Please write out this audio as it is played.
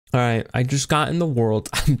All right, I just got in the world.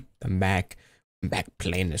 I'm back. I'm back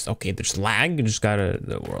playing this. Okay, there's lag. You just gotta.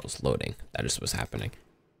 The world's loading. That is what's happening.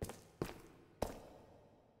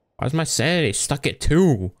 Why's my sanity stuck at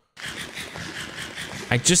 2?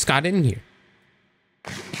 I just got in here.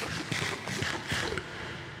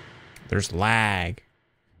 There's lag.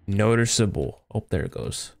 Noticeable. Oh, there it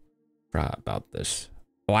goes. Forgot about this.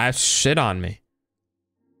 Oh, I have shit on me.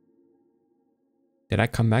 Did I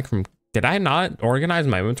come back from... Did I not organize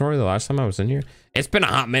my inventory the last time I was in here? It's been a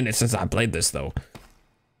hot minute since I played this, though.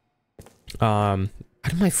 How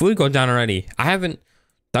did my food go down already? I haven't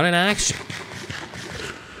done an action.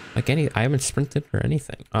 Like I haven't sprinted or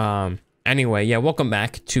anything. Anyway, yeah, welcome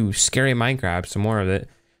back to Scary Minecraft. Some more of it.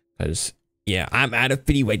 Because, yeah, I'm out of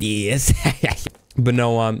video ideas. But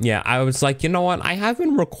no, yeah, I was like, you know what? I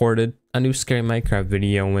haven't recorded a new Scary Minecraft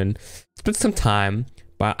video in... It's been some time.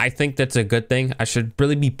 But I think that's a good thing. I should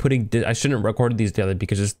really be putting... I shouldn't record these daily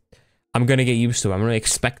because I'm going to get used to it. I'm going to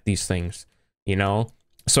expect these things, you know?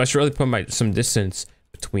 So I should really put some distance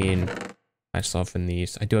between myself and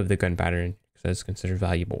these. I do have the gun pattern because that's considered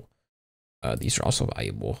valuable. These are also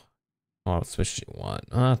valuable. Oh, let's switch to one.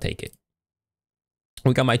 I'll take it.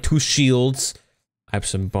 We got my 2 shields. I have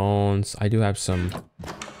some bones. I do have some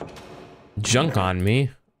junk on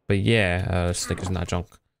me. But yeah, stick is not junk.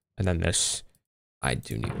 And then this. I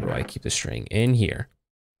do need to keep the string in here.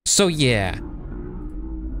 So yeah.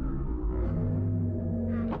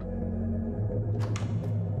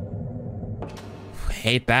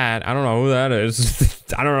 Hate that. I don't know who that is.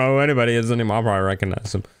 I don't know who anybody is anymore. I'll probably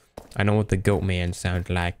recognize him. I know what the goat man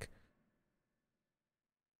sounds like.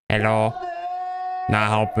 Hello? Not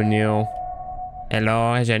helping you.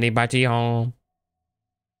 Hello? Is anybody home?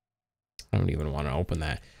 I don't even want to open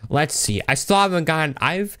that. Let's see. I still haven't gotten...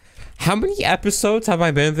 How many episodes have I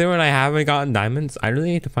been through and I haven't gotten diamonds? I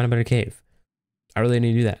really need to find a better cave. I really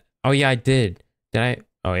need to do that. Oh yeah, I did. Did I?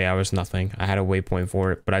 Oh yeah, it was nothing. I had a waypoint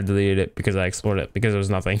for it, but I deleted it because I explored it because it was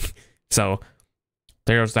nothing. So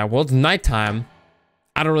there goes that. Well, it's nighttime.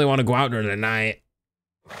 I don't really want to go out during the night.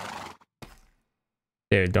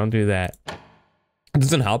 Dude, don't do that. It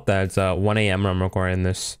doesn't help that it's 1 a.m. when I'm recording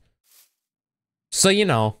this. So, you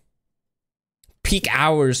know, peak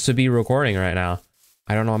hours to be recording right now.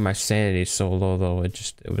 I don't know why my sanity is so low though.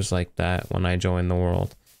 It was like that when I joined the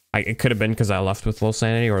world. It could have been because I left with low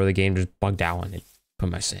sanity or the game just bugged out and it put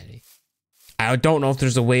my sanity. I don't know if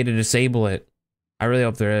there's a way to disable it. I really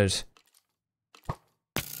hope there is.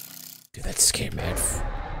 Dude, that's scary, man.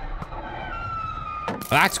 Oh,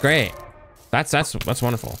 that's great. That's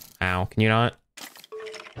wonderful. Ow, can you not?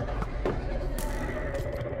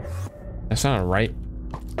 That's not right.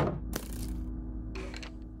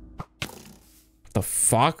 The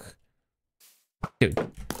fuck? Dude.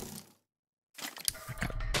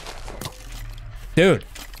 Dude.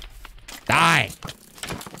 Die.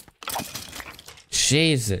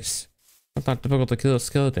 Jesus. It's not difficult to kill a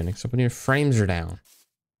skeleton except when your frames are down.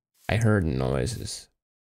 I heard noises.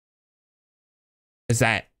 Is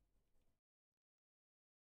that...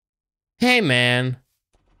 Hey, man.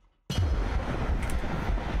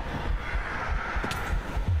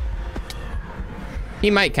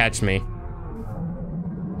 He might catch me.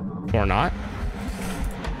 Or not.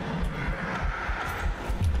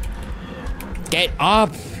 Get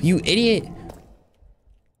up, you idiot.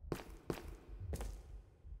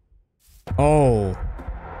 Oh.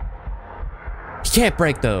 You can't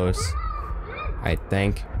break those. I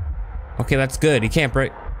think. Okay, that's good. You can't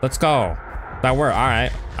break. Let's go. That worked. All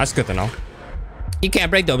right. That's good to know. You can't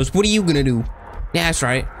break those. What are you gonna do? Yeah, that's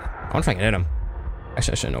right. I wonder if I can hit him.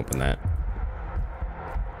 Actually, I shouldn't open that.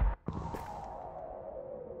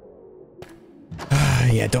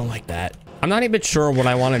 Yeah, don't like that. I'm not even sure what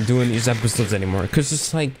I want to do in these episodes anymore because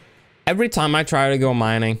it's like every time I try to go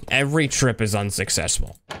mining, every trip is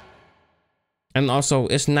unsuccessful. And also,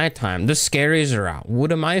 it's nighttime. The scaries are out.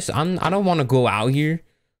 What am I? I don't want to go out here.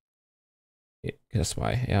 Yeah, that's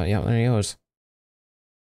why. Yeah, there he goes.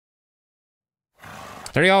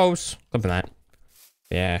 There he goes. Clipping that.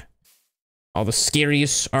 Yeah. All the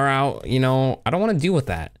scaries are out. You know, I don't want to deal with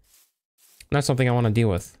that. That's something I want to deal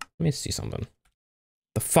with. Let me see something.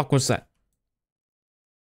 The fuck was that?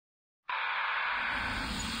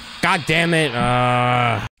 God damn it.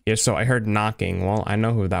 Yeah, so I heard knocking. Well, I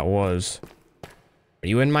know who that was. Are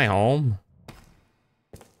you in my home?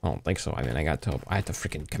 I don't think so. I mean, I had to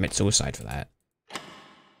freaking commit suicide for that.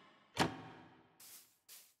 Oh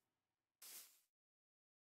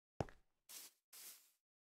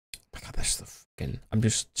my God, that's the fucking... I'm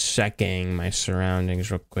just checking my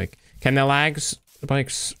surroundings real quick. Can the lags,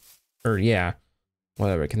 bikes, or yeah.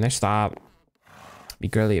 Whatever, can they stop? Be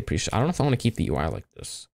greatly appreciated. I don't know if I want to keep the UI like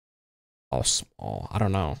this. all small. I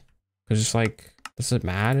don't know. Cause it's like, does it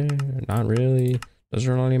matter? Not really.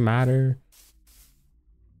 Doesn't really matter.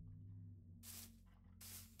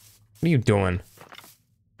 What are you doing?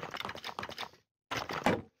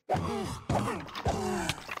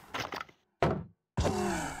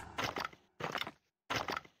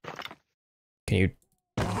 Can you?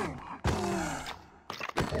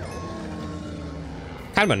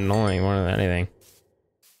 Kind of annoying more than anything.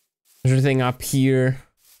 Is there anything up here?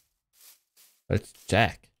 Let's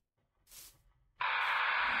check.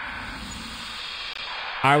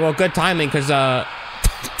 Alright, well, good timing, because,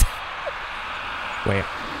 wait.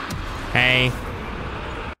 Hey.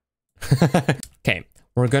 Okay,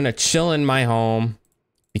 we're gonna chill in my home,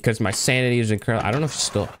 because my sanity is incredible. I don't know if it's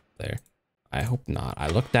still up there. I hope not. I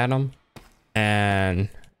looked at him, and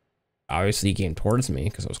obviously he came towards me,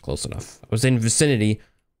 because I was close enough. I was in vicinity,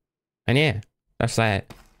 and yeah, that's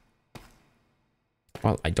that.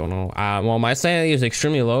 Well, I don't know. Well, my sanity is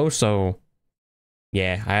extremely low, so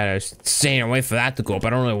yeah, I had to stay and wait for that to go up. I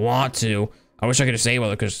don't really want to. I wish I could disable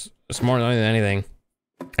it because it's more annoying than anything.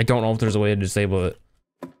 I don't know if there's a way to disable it.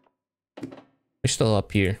 You're still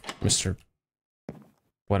up here, Mr.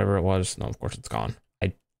 Whatever it was. No, of course it's gone.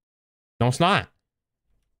 No, it's not.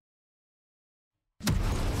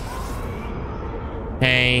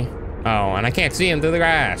 Hey. Oh, and I can't see him through the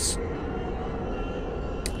grass.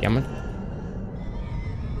 Yeah,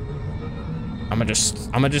 I'm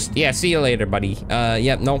gonna just, yeah, see you later, buddy.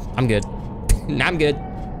 Yeah, no, I'm good. I'm good.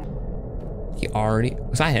 He already,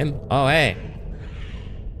 was that him? Oh, hey.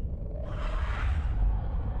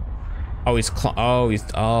 Oh,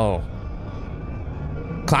 oh.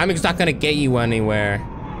 Climbing's not gonna get you anywhere.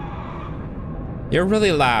 You're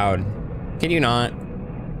really loud. Can you not?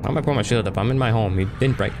 Why am I putting my shield up? I'm in my home. He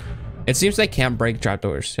didn't break. It seems they can't break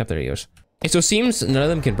trapdoors. Yep, there he goes. Okay, so it seems none of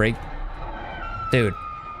them can break. Dude.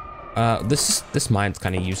 This mine's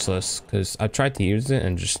kind of useless because I've tried to use it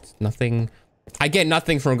and just nothing. I get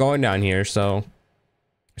nothing from going down here, so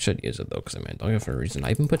I should use it though because I mean, I don't have for a reason.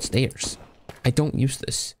 I even put stairs. I don't use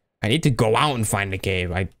this. I need to go out and find a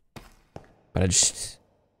cave. But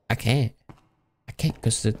I can't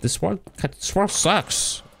because this world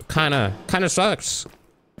sucks. Kind of sucks.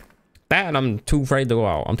 That and I'm too afraid to go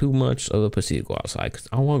out. I'm too much of a pussy to go outside because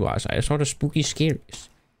I don't want to go outside. It's all the spooky scaries.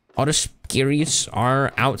 All the scaries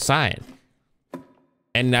are outside.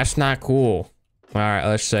 And that's not cool. All right,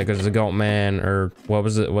 let's check. Is the goat man or what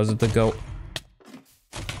was it? Was it the goat?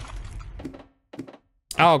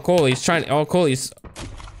 Oh, cool. He's trying. Oh, cool. He's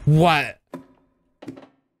what?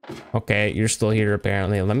 Okay, you're still here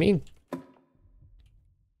apparently. Let me.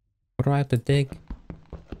 What do I have to dig?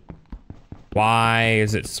 Why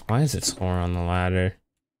is it slower on the ladder?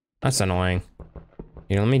 That's annoying.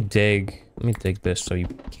 You know, let me dig this so you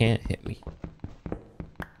can't hit me.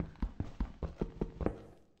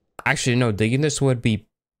 Actually, no, digging this would be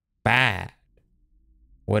bad.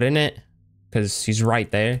 Wouldn't it? Because he's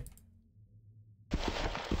right there.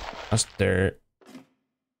 That's dirt.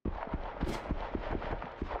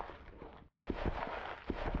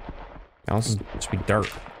 Now this is just be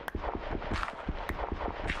dirt.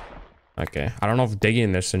 Okay, I don't know if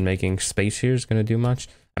digging this and making space here is gonna do much.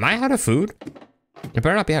 Am I out of food? I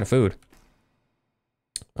better not be out of food.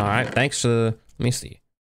 All right, thanks. Let me see.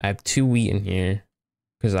 I have 2 wheat in here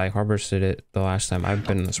because I harvested it the last time. I've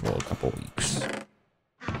been in this world a couple weeks.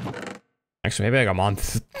 Actually, maybe like a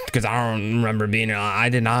month because I don't remember being here. I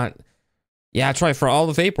did not. Yeah, that's right. For all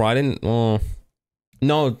of April, I didn't.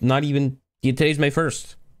 No, not even. Yeah, today's May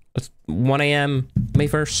 1st. It's 1 a.m. May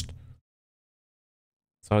 1st.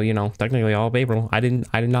 So you know, technically all of April. I did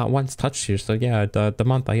not once touch here. So yeah, the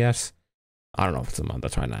month, I guess. I don't know if it's a month.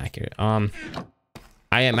 That's not accurate.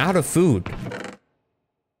 I am out of food.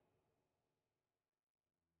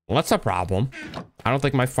 Well, that's a problem. I don't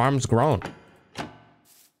think my farm's grown.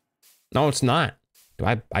 No, it's not.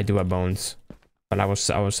 I do have bones, but I was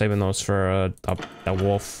saving those for a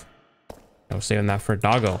wolf. I was saving that for a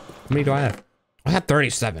doggo. How many do I have? I have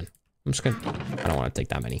 37. I'm just gonna. I don't want to take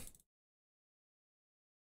that many.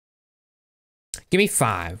 Give me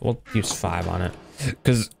 5. We'll use 5 on it.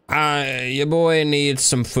 Cause your boy needs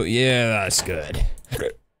some food. Yeah, that's good.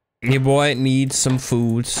 Your boy needs some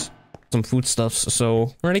foods, some foodstuffs.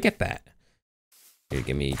 So we're gonna get that. Here,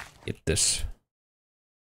 get this.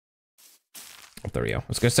 Oh, there we go. I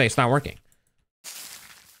was gonna say it's not working.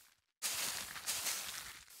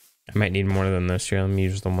 I might need more than this here. Let me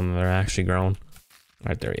use the one that are actually grown. All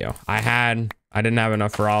right, there we go. I didn't have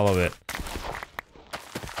enough for all of it,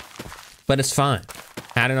 but it's fine.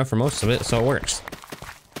 I had enough for most of it, so it works.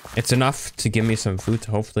 It's enough to give me some food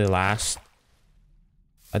to hopefully last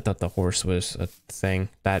I thought the horse was a thing.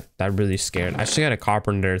 That really scared. I should get a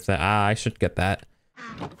carpenter thing. I should get that.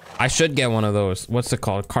 I should get one of those. What's it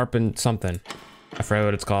called? Something. I forget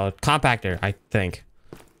what it's called. Compactor, I think.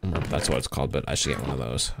 I don't remember if that's what it's called, but I should get one of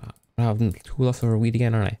those. I have 2 leftover wheat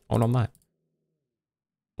again, aren't I? Oh, no, I'm not.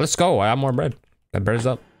 Let's go. I have more bread. That bread's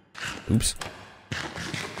up. Oops.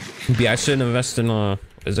 Yeah, I should invest in a...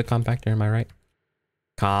 Is it compactor? Am I right?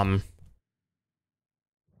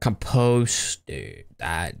 Compost. Dude,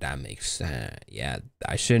 that makes sense. Yeah,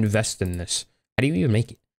 I should invest in this. How do you even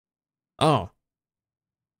make it? Oh.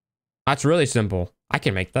 That's really simple. I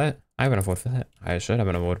can make that. I have enough wood for that. I should have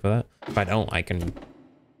enough wood for that. If I don't, I can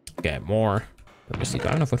get more. Let me see. Do I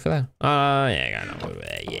have enough wood for that? Yeah, I got enough wood for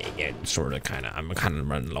that. Yeah, sort of, kind of. I'm kind of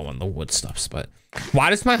running low on the wood stuffs, but why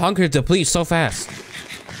does my hunger deplete so fast?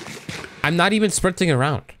 I'm not even sprinting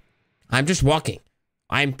around. I'm just walking.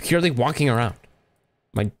 I'm purely walking around.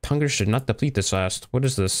 My hunger should not deplete this fast. What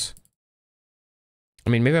is this? I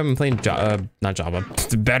mean, maybe I've been playing not Java,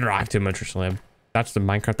 Bedrock too much recently. That's the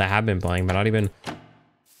Minecraft I have been playing, but not even...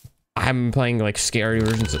 I haven't been playing, like, scary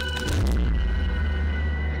versions of...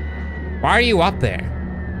 Why are you up there?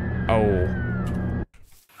 Oh.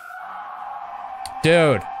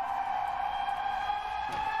 Dude.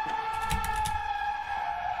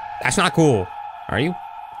 That's not cool. Are you?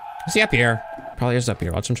 Is he up here? Probably is up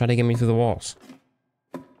here. Watch him try to get me through the walls.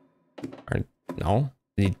 Or, no?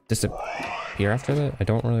 Did he disappear after that? I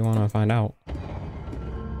don't really want to find out.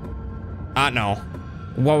 No.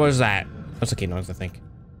 What was that? That's a key noise, I think.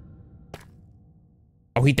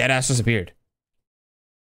 Oh, he deadass disappeared.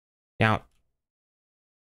 Now.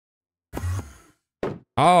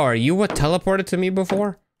 Oh, are you what teleported to me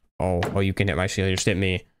before? Oh, you can hit my shield. You just hit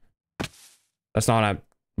me. That's not what I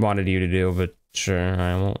wanted you to do, but sure,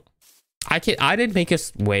 I won't. I did make a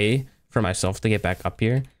way for myself to get back up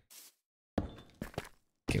here.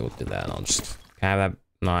 Okay, we'll do that. I'll just have that.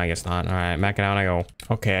 No, I guess not. All right, back it out I go.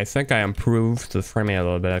 Okay, I think I improved the frame rate a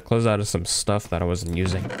little bit. I closed out of some stuff that I wasn't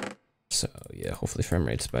using. So yeah, hopefully frame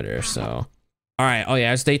rate's better. So, all right. Oh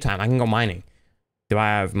yeah, it's daytime. I can go mining. Do I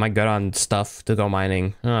have my good on stuff to go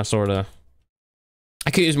mining? Sorta.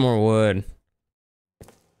 I could use more wood.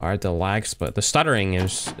 All right, the lags, but the stuttering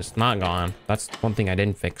is not gone. That's one thing I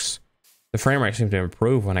didn't fix. The frame rate seemed to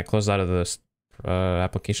improve when I closed out of the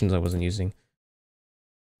applications I wasn't using.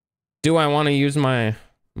 Do I want to use my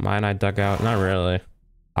mine I dug out? Not really.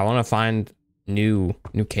 I want to find new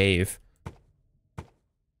cave.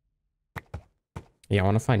 Yeah, I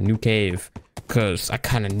want to find new cave because I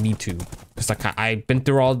kind of need to. Because I've been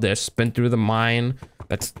through all this, been through the mine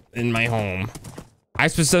that's in my home. I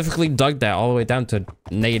specifically dug that all the way down to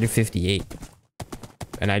 -58.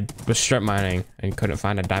 And I was strip mining and couldn't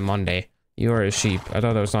find a diamond. You are a sheep. I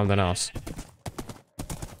thought that was something else.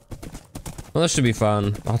 Well, this should be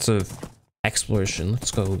fun. Lots of exploration.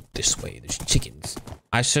 Let's go this way. There's chickens.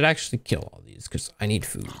 I should actually kill all these because I need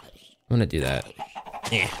food. I'm gonna do that.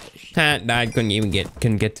 Yeah. I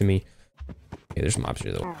couldn't get to me. Okay, there's mobs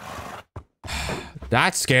here though.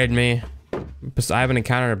 That scared me. I haven't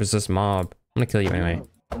encountered a possessed mob. I'm gonna kill you anyway.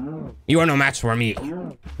 You are no match for me.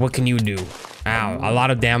 What can you do? Ow. A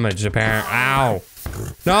lot of damage apparently. Ow.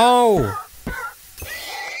 No.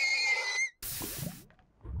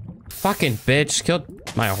 Fucking bitch. Killed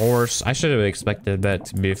my horse. I should have expected that,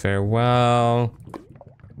 to be fair. Well.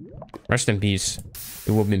 Rest in peace.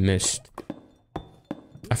 It will be missed.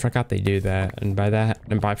 I forgot they do that. And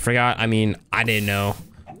by forgot, I mean, I didn't know.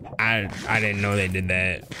 I didn't know they did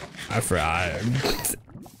that. I forgot.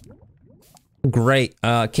 Great.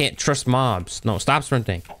 Can't trust mobs. No, stop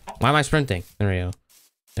sprinting. Why am I sprinting? There we go.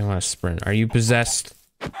 I want to sprint. Are you possessed?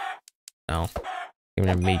 No. Give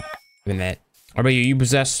me that. What about you? You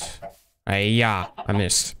possessed? Yeah, I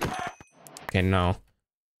missed. Okay, no.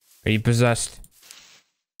 Are you possessed?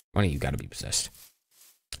 One of you gotta be possessed.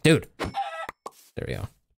 Dude. There we go.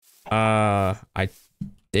 I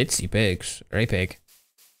did see pigs. Or a pig.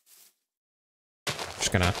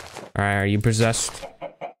 Just gonna... Alright, are you possessed?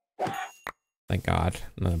 Thank God.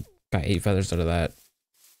 Got 8 feathers out of that.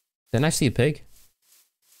 Didn't I see a pig?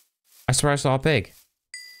 I swear I saw a pig.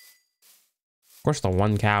 Of course the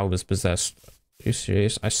one cow was possessed. Are you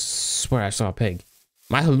serious? I swear I saw a pig.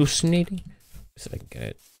 Am I hallucinating? Let's see if I can get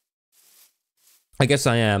it. I guess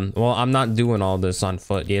I am. Well, I'm not doing all this on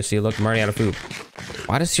foot. Yeah, see, look, I'm already out of food.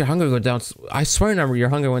 Why does your hunger go down? I swear your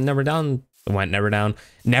hunger never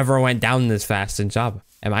went down this fast in Java.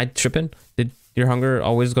 Am I tripping? Did your hunger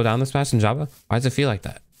always go down this fast in Java? Why does it feel like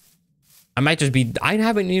that? I might just be... I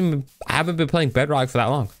haven't been playing Bedrock for that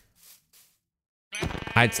long.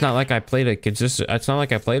 It's not like I played it. It's not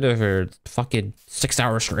like I played it for fucking 6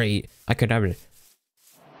 hours straight. I could never.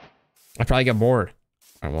 I probably get bored.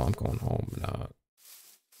 Alright, well, I'm going home.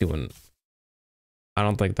 I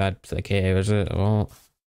don't think that's the cave, is it? Well,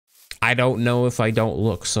 I don't know if I don't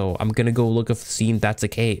look, so I'm gonna go look if see if that's a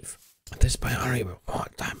cave. This by I don't even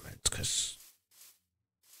want diamonds, cause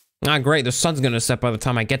great, the sun's gonna set by the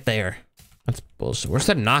time I get there. That's bullshit. Where's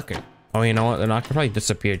that knocker? Oh, you know what? The knocker probably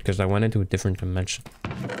disappeared because I went into a different dimension.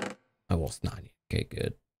 Oh, well, it's not. Okay,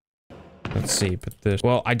 good. Let's see, but this.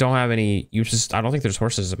 Well, I don't have any uses. I don't think there's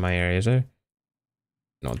horses in my area, is there?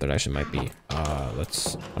 No, there actually might be.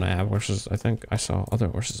 Let's. When I have horses, I think I saw other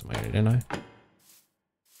horses in my area, didn't I?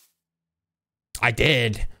 I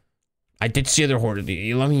did. I did see other horses.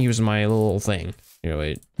 Let me use my little thing. Here,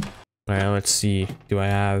 wait. Alright, let's see. Do I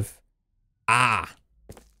have?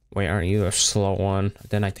 Wait, aren't you a slow one?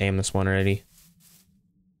 Didn't I tame this one already?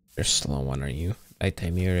 You're a slow one, aren't you? I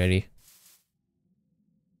tame you already.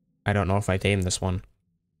 I don't know if I tamed this one.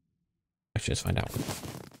 I should just find out.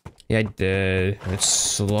 Yeah, I did. It's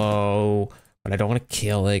slow, but I don't want to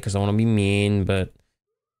kill it because I want to be mean, but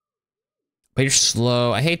you're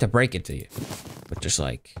slow. I hate to break it to you, but just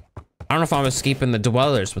like, I don't know if I'm escaping the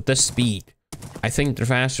dwellers with this speed. I think they're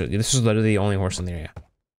faster. This is literally the only horse in the area.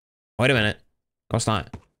 Wait a minute. No, it's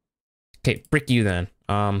not. Okay, brick you then.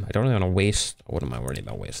 I don't really want to waste. What am I worried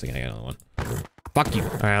about wasting? I got another one. Fuck you.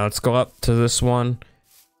 All right, let's go up to this one.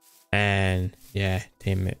 And yeah,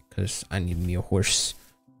 tame it because I need me a horse.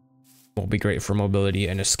 Will be great for mobility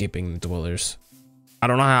and escaping the dwellers. I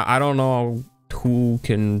don't know who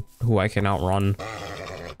I can outrun.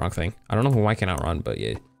 Wrong thing. I don't know who I can outrun, but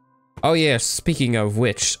yeah. Oh yeah, speaking of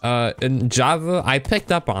which, in Java, I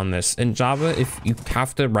picked up on this. In Java, if you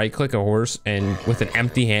have to right click a horse and with an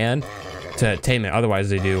empty hand to tame it, otherwise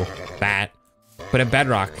they do that. But in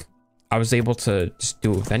Bedrock, I was able to just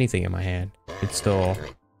do it with anything in my hand. It's still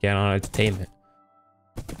get on it to tame it.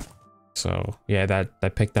 So yeah, that I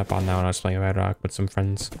picked up on that when I was playing Bedrock with some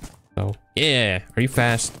friends. So yeah, are you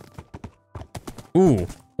fast? Ooh,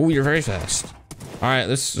 you're very fast. All right,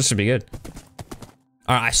 this should be good.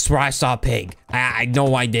 All right, I swear I saw a pig. I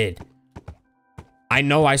know I did. I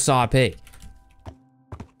know I saw a pig.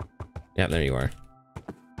 Yeah, there you are.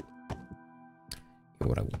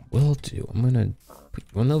 What I will do, I'm gonna put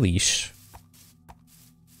you on the leash.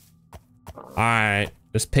 All right,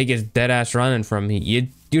 this pig is dead ass running from me.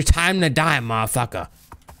 Your time to die, motherfucker.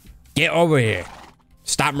 Get over here.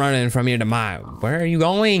 Stop running from your demise. Where are you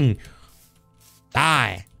going?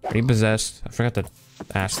 Die. Are you possessed? I forgot to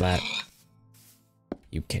ask that.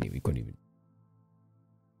 You can't even, couldn't even.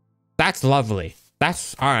 That's lovely.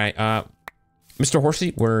 That's all right. Mr.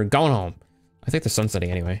 Horsey, we're going home. I think the sun's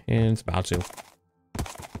setting anyway, and it's about to.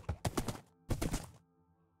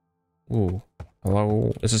 Ooh,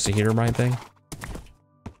 hello. Is this a Heaterbrine thing?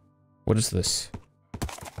 What is this?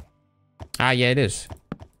 Ah, yeah, it is.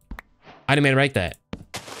 I didn't mean to write that.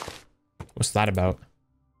 What's that about?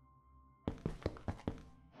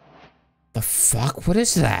 The fuck? What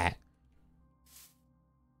is that?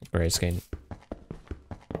 Gray skin.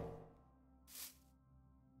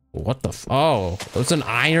 What the oh, it was an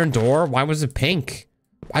iron door? Why was it pink?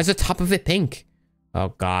 Why is the top of it pink? Oh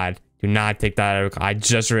god. Do not take that out of account. I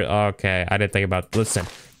just okay, I didn't think about listen.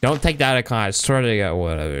 Don't take that out of account. I swear to God,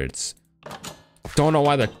 whatever. It's don't know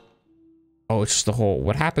why the oh, it's just the whole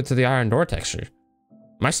what happened to the iron door texture?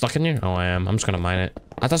 Am I stuck in here? Oh I am. I'm just gonna mine it.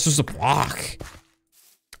 I thought this was a block.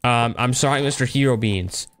 I'm sorry, Mr. Hero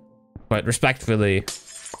Beans. But respectfully,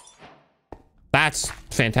 that's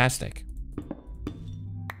fantastic.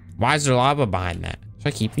 Why is there lava behind that? Should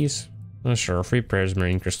I keep these? Oh, sure. Free prayers,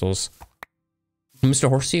 marine crystals. Mr.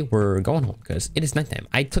 Horsey, we're going home because it is nighttime.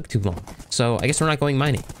 I took too long. So I guess we're not going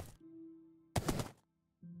mining.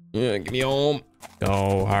 Yeah, get me home.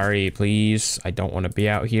 Go, hurry, please. I don't want to be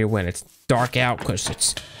out here when it's dark out because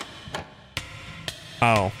it's...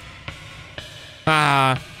 Oh.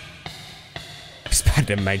 Ah.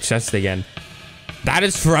 Spotted in my chest again. That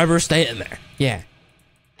is forever staying there. Yeah.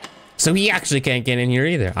 So he actually can't get in here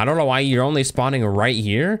either. I don't know why you're only spawning right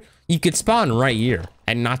here. You could spawn right here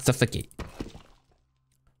and not suffocate.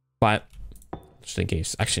 But just in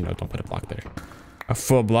case. Actually, no, don't put a block there. A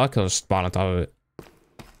full block, he'll spawn on top of it.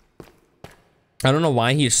 I don't know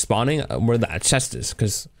why he's spawning where that chest is,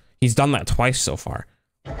 because he's done that twice so far.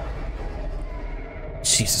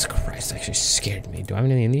 Jesus Christ, that actually scared me. Do I have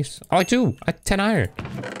any of these? Oh, I do. I have 10 iron.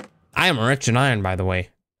 I am rich in iron, by the way.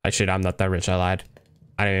 Actually, I'm not that rich. I lied.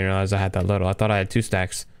 I didn't even realize I had that little. I thought I had 2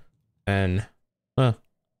 stacks. And, I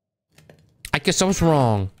guess I was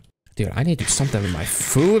wrong. Dude, I need to do something with my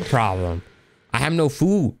food problem. I have no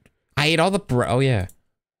food. I ate all the bread. Oh, yeah.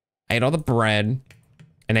 I ate all the bread.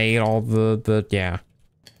 And I ate all the yeah.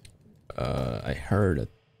 I heard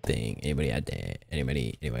thing? Anybody out there?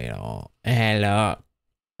 Anybody at all? Hello.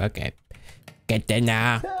 Okay. Get there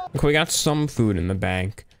now. Okay, we got some food in the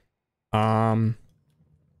bank. Yeah,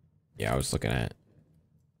 I was looking at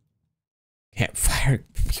campfire.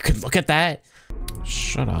 You could look at that.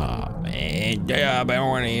 Shut up, man. Yeah, but I don't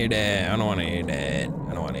want to hear that. I don't want to hear that.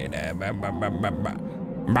 I don't want to hear that. Blah, blah, blah, blah, blah.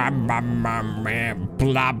 Blah, blah, blah, blah,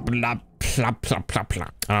 blah, blah, blah, blah, blah.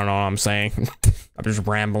 I don't know what I'm saying. I'm just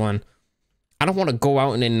rambling. I don't want to go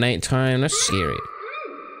out in the nighttime. That's scary.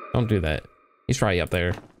 Don't do that. He's probably up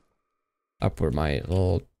there. Up where my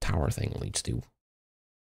little tower thing leads to.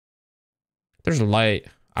 There's a light.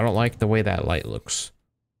 I don't like the way that light looks.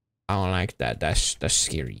 I don't like that. That's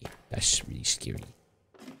scary. That's really scary.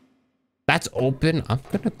 That's open. I'm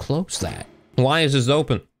gonna close that. Why is this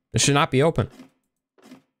open? It should not be open.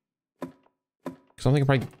 Something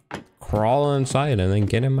can probably crawl inside and then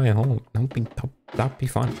get in my home. That'd be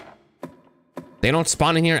fun. They don't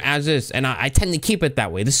spawn in here as is, and I tend to keep it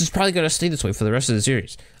that way. This is probably gonna stay this way for the rest of the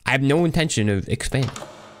series. I have no intention of expanding.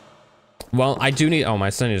 Well, I do need. Oh, my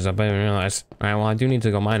son is up. I didn't realize. All right. Well, I do need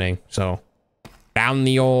to go mining. So, down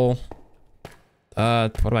the old.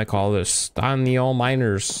 What do I call this? Down the old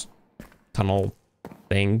miners tunnel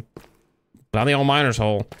thing. Down the old miners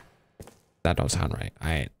hole. That don't sound right.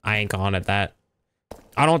 I ain't calling it that.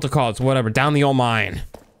 I don't know what to call it. It's whatever. Down the old mine.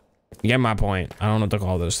 You get my point. I don't know what to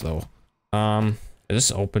call this though. Is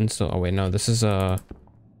this open still? Oh wait, no. This is I've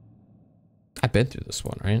been through this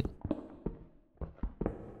one, right?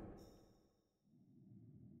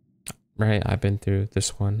 Right, I've been through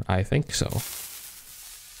this one. I think so.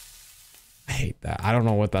 I hate that. I don't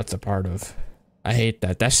know what that's a part of. I hate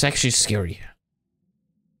that. That's actually scary.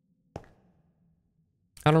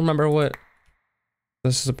 I don't remember what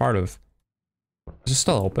this is a part of. Is it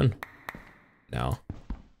still open? No.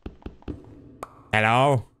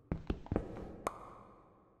 Hello?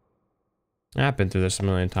 I've been through this a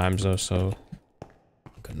million times though, so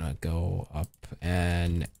I'm gonna go up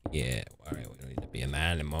and yeah. Alright, we don't need to be an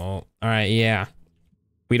animal. Alright, yeah.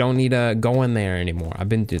 We don't need to go in there anymore. I've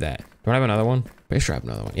been through that. Do I have another one? Pretty sure I have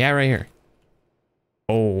another one. Yeah, right here.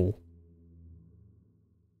 Oh.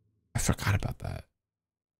 I forgot about that.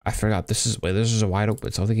 I forgot this is a wide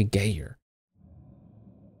open, so I think I can get here.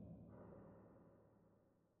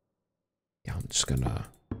 Yeah, I'm just gonna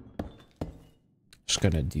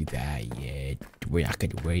do that, yeah. We're not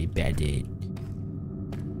gonna worry about it.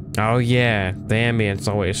 Oh yeah, the ambience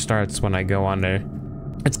always starts when I go on there.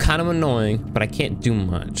 It's kind of annoying, but I can't do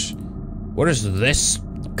much. Where does this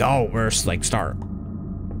go? Where's like start?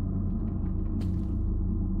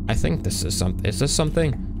 I think this is something. Is this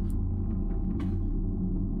something?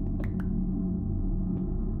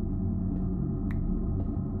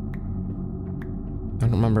 I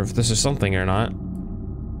don't remember if this is something or not.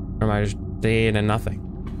 Or am I just dead and nothing?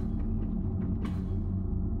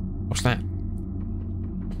 What's that?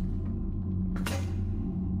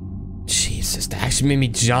 Jesus, that actually made me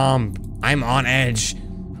jump. I'm on edge.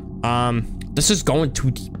 This is going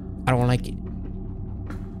too deep. I don't like it.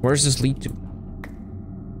 Where does this lead to?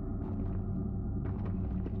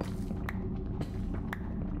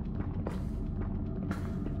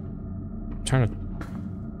 I'm trying to.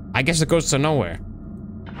 I guess it goes to nowhere.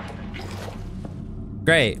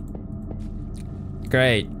 Great.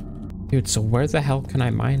 Great. Dude, so where the hell can I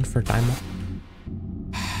mine for diamond?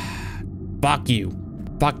 Fuck you.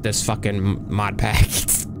 Fuck this fucking mod pack.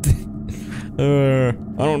 I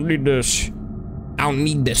don't need this. I don't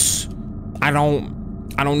need this. I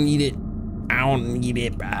don't need it. I don't need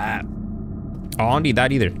it. Oh, I don't need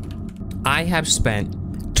that either. I have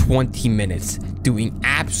spent 20 minutes doing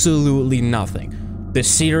absolutely nothing. The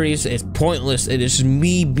series is pointless. It is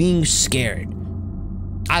me being scared.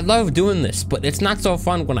 I love doing this, but it's not so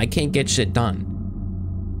fun when I can't get shit done.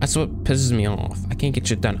 That's what pisses me off. I can't get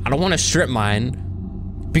shit done. I don't want to strip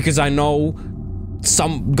mine because I know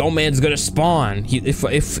some go man's gonna spawn. If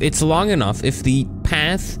it's long enough, if the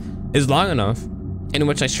path is long enough in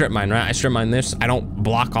which I strip mine, right? I strip mine this. I don't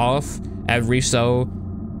block off every so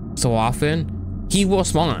often. He will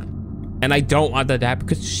spawn, and I don't want that to happen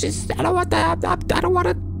because just I don't want that. I don't want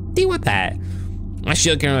to deal with that. My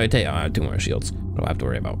shield can't really take. I have 2 more shields. What do I have to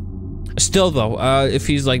worry about? Still though, if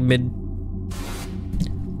he's like mid,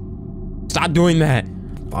 stop doing that.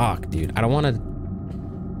 Fuck, dude. I don't want to.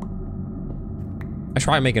 I should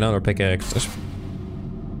probably make another pickaxe.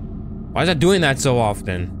 Why is that doing that so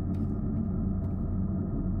often?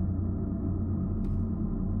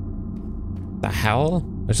 The hell?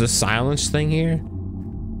 There's a silence thing here?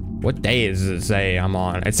 What day does it say I'm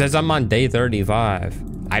on? It says I'm on day 35.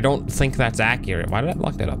 I don't think that's accurate. Why did I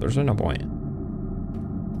lock that up? There's no point.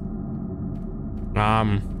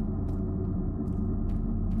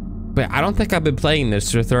 But I don't think I've been playing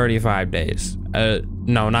this for 35 days.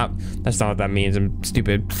 No, that's not what that means. I'm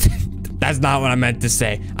stupid. That's not what I meant to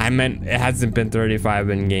say. I meant it hasn't been 35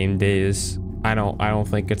 in-game days. I don't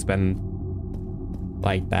think it's been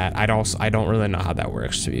like that. I don't really know how that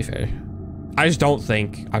works, to be fair. I just don't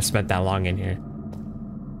think I've spent that long in here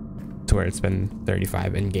to where it's been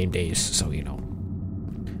 35 in-game days. So, you know,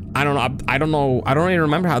 I don't know. I don't know. I don't even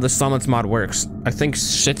remember how the summons mod works. I think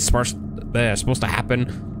shit's supposed to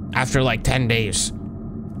happen after like 10 days.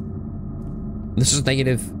 This is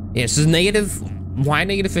negative. Yeah, this is negative. Why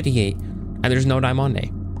negative 58? And there's no Diamond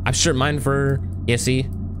Day. I've shirt mine for, yeah, see?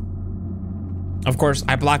 Of course,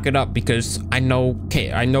 I block it up because I know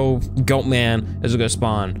Goatman is gonna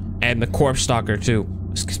spawn. And the Corpse Stalker too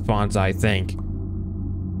spawns, I think.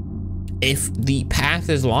 If the path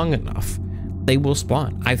is long enough, they will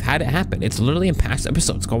spawn. I've had it happen. It's literally in past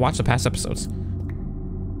episodes. Go watch the past episodes.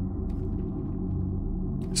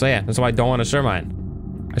 So yeah, that's why I don't want to share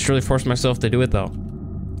mine. I surely forced myself to do it though.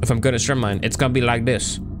 If I'm good at share mine, it's gonna be like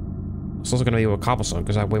this. It's also gonna be with cobblestone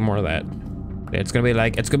because I have way more of that. It's gonna be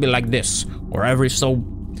like this, or every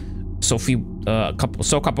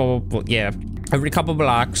every couple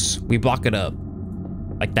blocks we block it up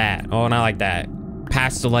like that. Oh, not like that.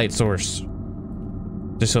 Past the light source,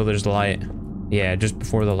 just so there's light. Yeah, just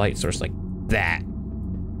before the light source, like that.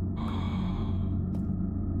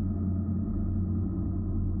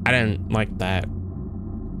 I didn't like that.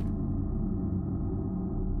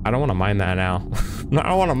 I don't want to mind that now. I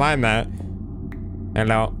don't want to mind that. And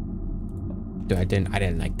now, dude, I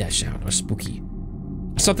didn't like that sound. It was spooky.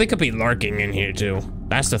 Something could be lurking in here too.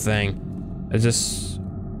 That's the thing. It's just,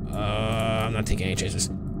 I'm not taking any chances.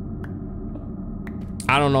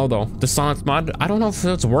 I don't know though. The Sonic mod, I don't know if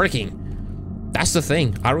it's working. That's the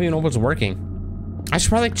thing. I don't even know if it's working. I should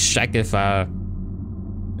probably check if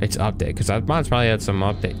it's updated, because that mod's probably had some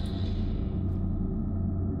update.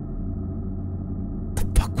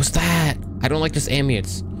 The fuck was that? I don't like this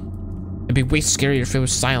ambience. It'd be way scarier if it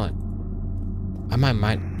was silent. I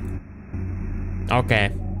might. Okay.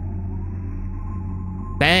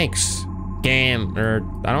 Thanks, game. Or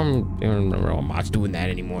I don't even remember what mod's doing that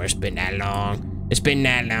anymore. It's been that long. It's been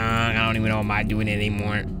that long. I don't even know what mod doing it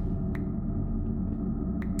anymore.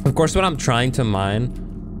 Of course, when I'm trying to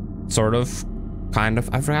mine, sort of, kind of,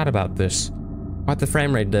 I forgot about this. About the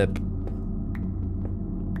frame rate dip.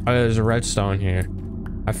 Oh, there's a redstone here.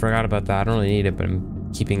 I forgot about that. I don't really need it, but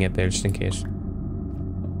I'm keeping it there just in case.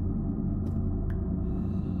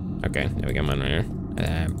 Okay, there we go, mine right here.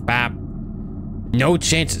 Bap. No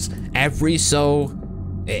chances. I'm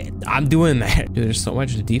doing that. Dude, there's so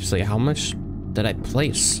much deep slate. How much did I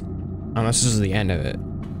place? Unless this is the end of it.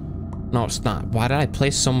 No, it's not. Why did I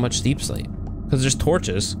place so much deep slate? Because there's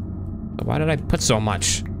torches. But why did I put so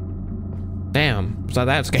much? Damn, was I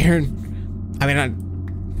that scared? I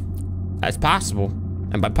mean, that's possible.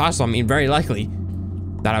 And by possible, I mean very likely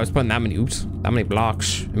that I was putting that many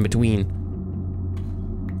blocks in between.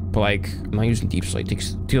 But like, I'm not using deep slate.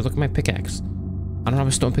 Dude, look at my pickaxe. I don't have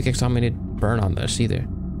a stone pickaxe on me to burn on this either.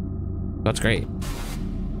 That's great.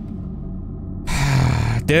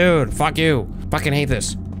 Dude, fuck you. Fucking hate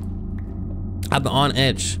this. I'm on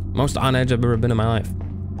edge. Most on edge I've ever been in my life.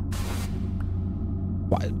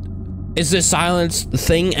 What? Is this silence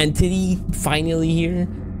thing entity finally here?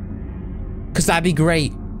 Cause that'd be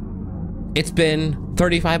great. It's been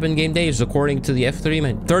 35 in-game days according to the F3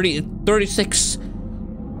 man. 36.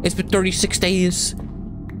 It's been 36 days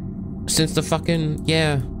since the fucking,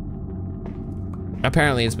 yeah.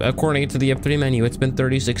 Apparently, it's according to the F3 menu, it's been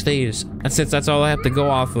 36 days. And since that's all I have to go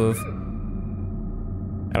off of,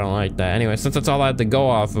 I don't like that. Anyway, since that's all I have to go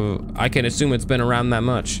off of, I can assume it's been around that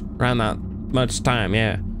much time,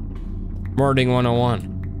 yeah. Wording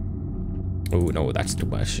 101. Oh, no, that's too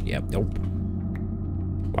much. Yep, nope.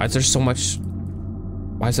 Why is there so much?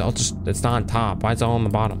 Why is it all just, it's not on top? Why is it all on the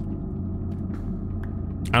bottom?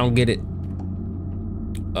 I don't get it.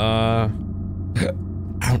 I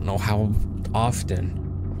don't know how often.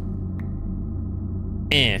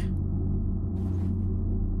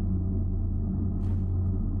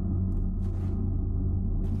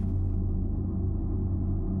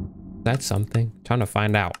 That's something. Trying to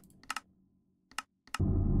find out.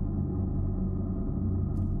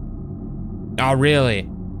 Oh, really?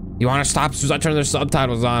 You want to stop as soon as I turn the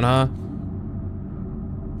subtitles on, huh?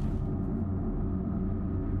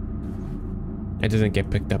 It doesn't get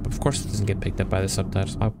picked up. Of course it doesn't get picked up by the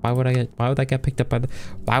subtitles. Why would that get picked up by the,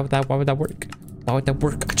 why would that work? Why would that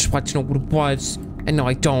work? I just want to know what it was. And no,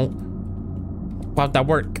 I don't. Why would that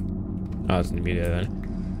work? Oh, it's gonna be there then.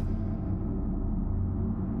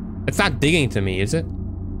 It's not digging to me, is it?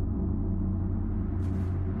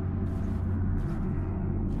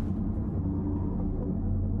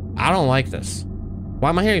 I don't like this. Why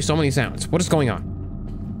am I hearing so many sounds? What is going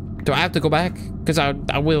on? Do I have to go back? Because I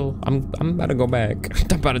will. I'm about to go back.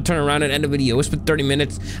 I'm about to turn around and end the video. It's been 30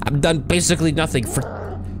 minutes. I've done basically nothing for...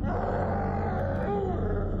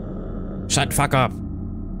 Shut the fuck up.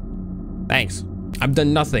 Thanks. I've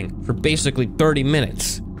done nothing for basically 30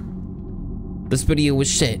 minutes. This video was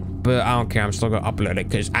shit, but I don't care. I'm still gonna upload it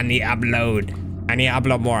because I need to upload. I need to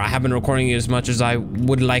upload more. I haven't been recording it as much as I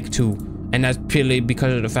would like to, and that's purely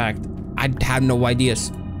because of the fact I have no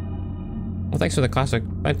ideas. Well, thanks for the classic.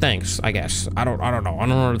 Thanks, I guess. I don't know. I don't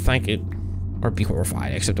know how to thank it or be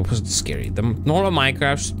horrified, except it wasn't scary. The normal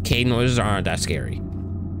Minecraft cave noises aren't that scary.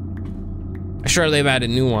 Sure, they've added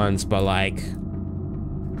new ones, but like,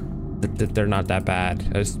 they're not that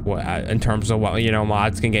bad as what in terms of what, you know,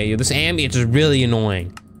 mods can get you. This ambience is really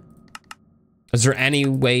annoying. Is there any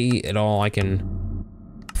way at all I can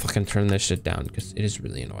fucking turn this shit down? Because it is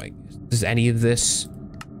really annoying. Does any of this...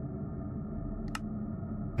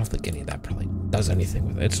 I don't think any of that probably does anything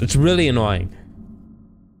with it. It's really annoying.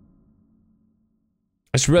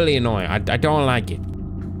 It's really annoying. I don't like it.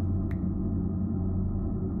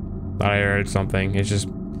 Thought I heard something. It's just...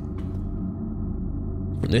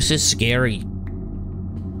 This is scary.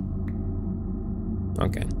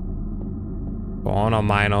 Okay. Well, I want to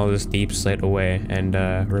mine all this deep slate away and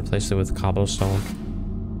replace it with cobblestone.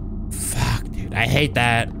 Fuck, dude. I hate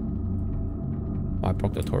that. Oh, I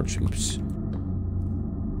broke the torch. Oops.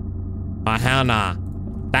 Oh, hell nah.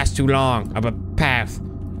 That's too long of a path.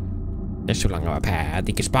 That's too long of a path.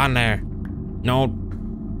 You can spawn there. No.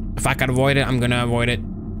 If I can avoid it, I'm gonna avoid it.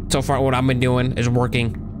 So far, what I've been doing is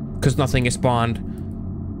working. Because nothing is spawned.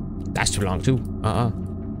 That's too long, too.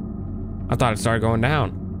 I thought it started going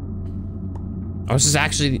down. Oh, this is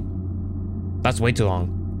actually... That's way too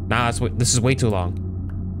long. Nah, this is way too long.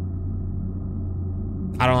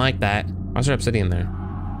 I don't like that. Why's there obsidian there?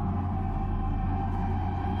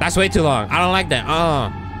 That's way too long. I don't like that.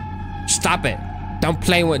 Stop it. Don't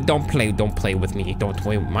play with me. Don't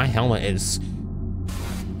play with my helmet is...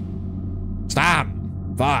 Stop.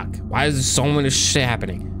 Fuck. Why is there so much shit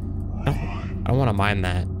happening? I don't want to mine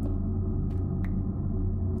that.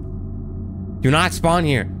 Do not spawn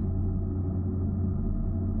here.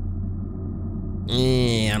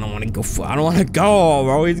 I don't want to go. I don't want to go,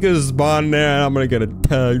 bro. He's gonna spawn there and I'm gonna get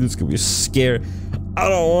attacked. It's gonna be scary. I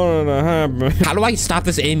don't want it to happen. How do I stop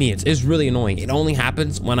this ambience? It's really annoying. It only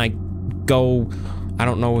happens when I go... I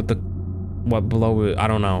don't know what below it... I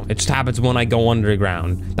don't know. It just happens when I go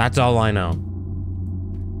underground. That's all I know.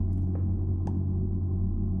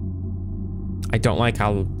 I don't like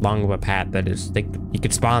how long of a path that is. You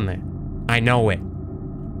could spawn there. I know it.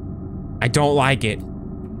 I don't like it.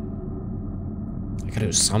 I gotta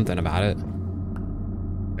do something about it.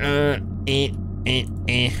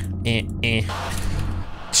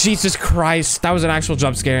 Jesus Christ, that was an actual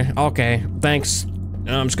jump scare. Okay, thanks.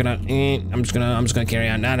 I'm just gonna carry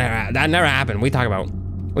on. That never happened. We talking about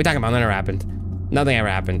that never happened. Nothing ever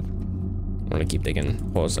happened. I'm gonna keep digging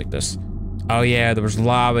holes like this. Oh yeah, there was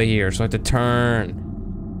lava here, so I had to turn.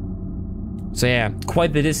 So yeah,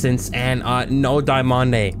 quite the distance, and no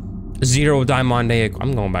diamante. 0 diamante.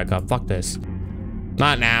 I'm going back up. Fuck this.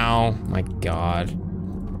 Not now. My God.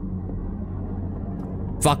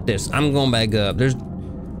 Fuck this. I'm going back up. There's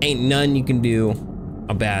ain't nothing you can do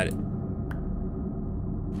about it.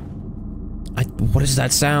 What is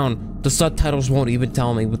that sound? The subtitles won't even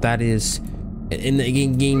tell me what that is. In the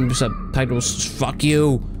game subtitles, fuck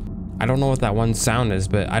you. I don't know what that one sound is,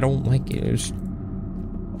 but I don't like it.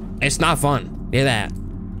 It's not fun. Hear that?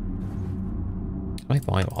 My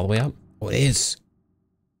volume all the way up? Oh, it is.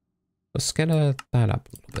 Let's get that up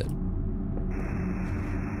a little bit.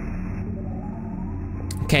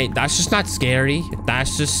 Okay, that's just not scary.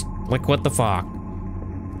 That's just like, what the fuck?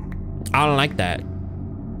 I don't like that.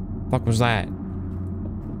 Fuck was that?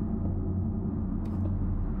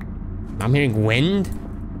 I'm hearing wind?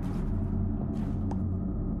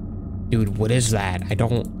 Dude, what is that? I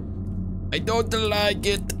don't like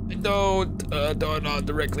it. I don't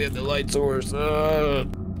directly at the light source.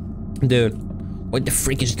 Dude, what the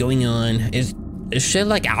freak is going on? Is shit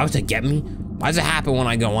like out to get me? Why does it happen when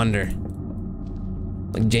I go under?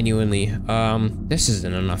 Like genuinely, this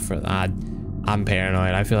isn't enough for that. I'm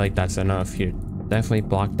paranoid. I feel like that's enough here. Definitely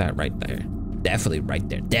block that right there. Definitely right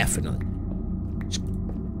there. Definitely.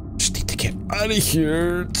 Just need to get out of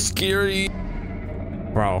here. It's scary.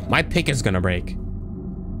 Bro, my pick is gonna break.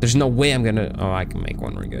 There's no way I'm gonna... Oh, I can make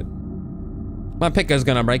one. We're good. My pick is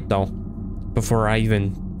gonna break though. Before I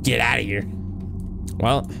even get out of here.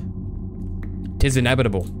 Well, 'Tis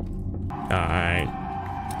inevitable. Alright.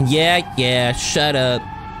 Yeah, shut up.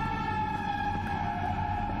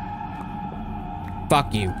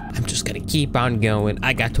 Fuck you. I'm just gonna keep on going.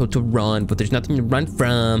 I got told to run, but there's nothing to run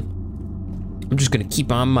from. I'm just gonna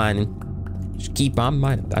keep on mining. Just keep on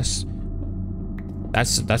mining. That's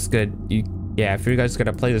good. Yeah, if you guys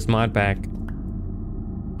gotta play this mod pack.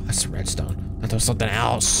 Oh, that's redstone. I thought it was something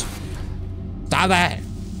else. Stop that.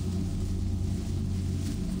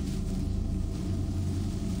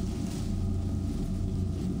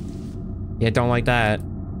 Yeah, don't like that.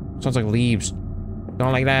 Sounds like leaves.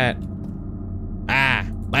 Don't like that. Ah,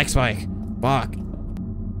 lag spike. Fuck.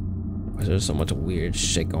 There's so much weird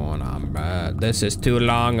shit going on, bruh. This is too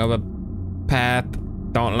long of a path.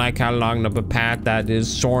 Don't like how long of a path that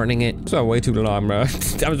is, shortening it. It's way too long, bruh.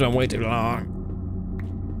 That was way too long.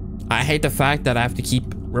 I hate the fact that I have to keep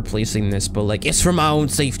replacing this, but like, it's for my own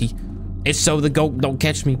safety. It's so the goat don't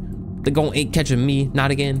catch me. The goat ain't catching me, not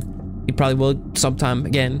again. He probably will sometime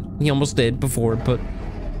again. He almost did before, but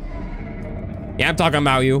yeah, I'm talking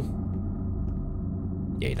about you.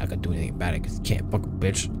 Yeah, you're not gonna do anything about it because you can't, fuck a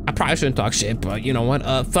bitch. I probably shouldn't talk shit, but you know what?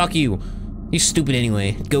 Fuck you. He's stupid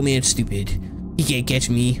anyway. Go man, stupid. He can't catch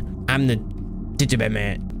me. I'm the Digibet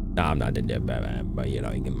man. No, I'm not the Digibet man, but you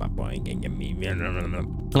know, you get my point. You can't get me. I don't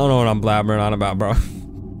know what I'm blabbering on about, bro.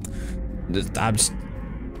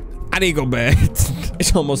 I need to go bed.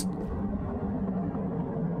 It's almost.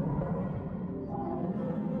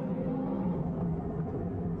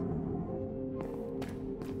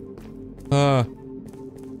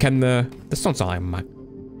 This don't sound like my.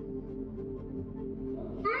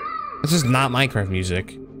 This is not Minecraft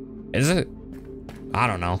music, is it? I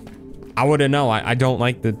don't know. I wouldn't know. I don't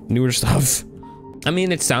like the newer stuff. I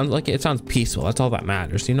mean, it sounds peaceful. That's all that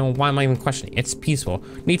matters. You know, why am I even questioning? It's peaceful.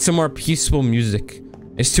 Need some more peaceful music.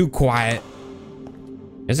 It's too quiet.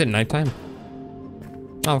 Is it nighttime?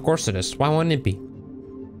 Oh, of course it is. Why wouldn't it be?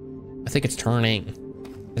 I think it's turning.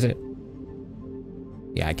 Is it?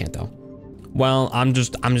 Yeah, I can't tell. Well, I'm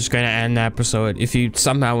just gonna end the episode. If you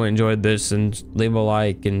somehow enjoyed this, and leave a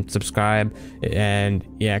like and subscribe, and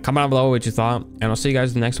yeah, comment down below what you thought, and I'll see you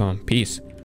guys in the next one. Peace.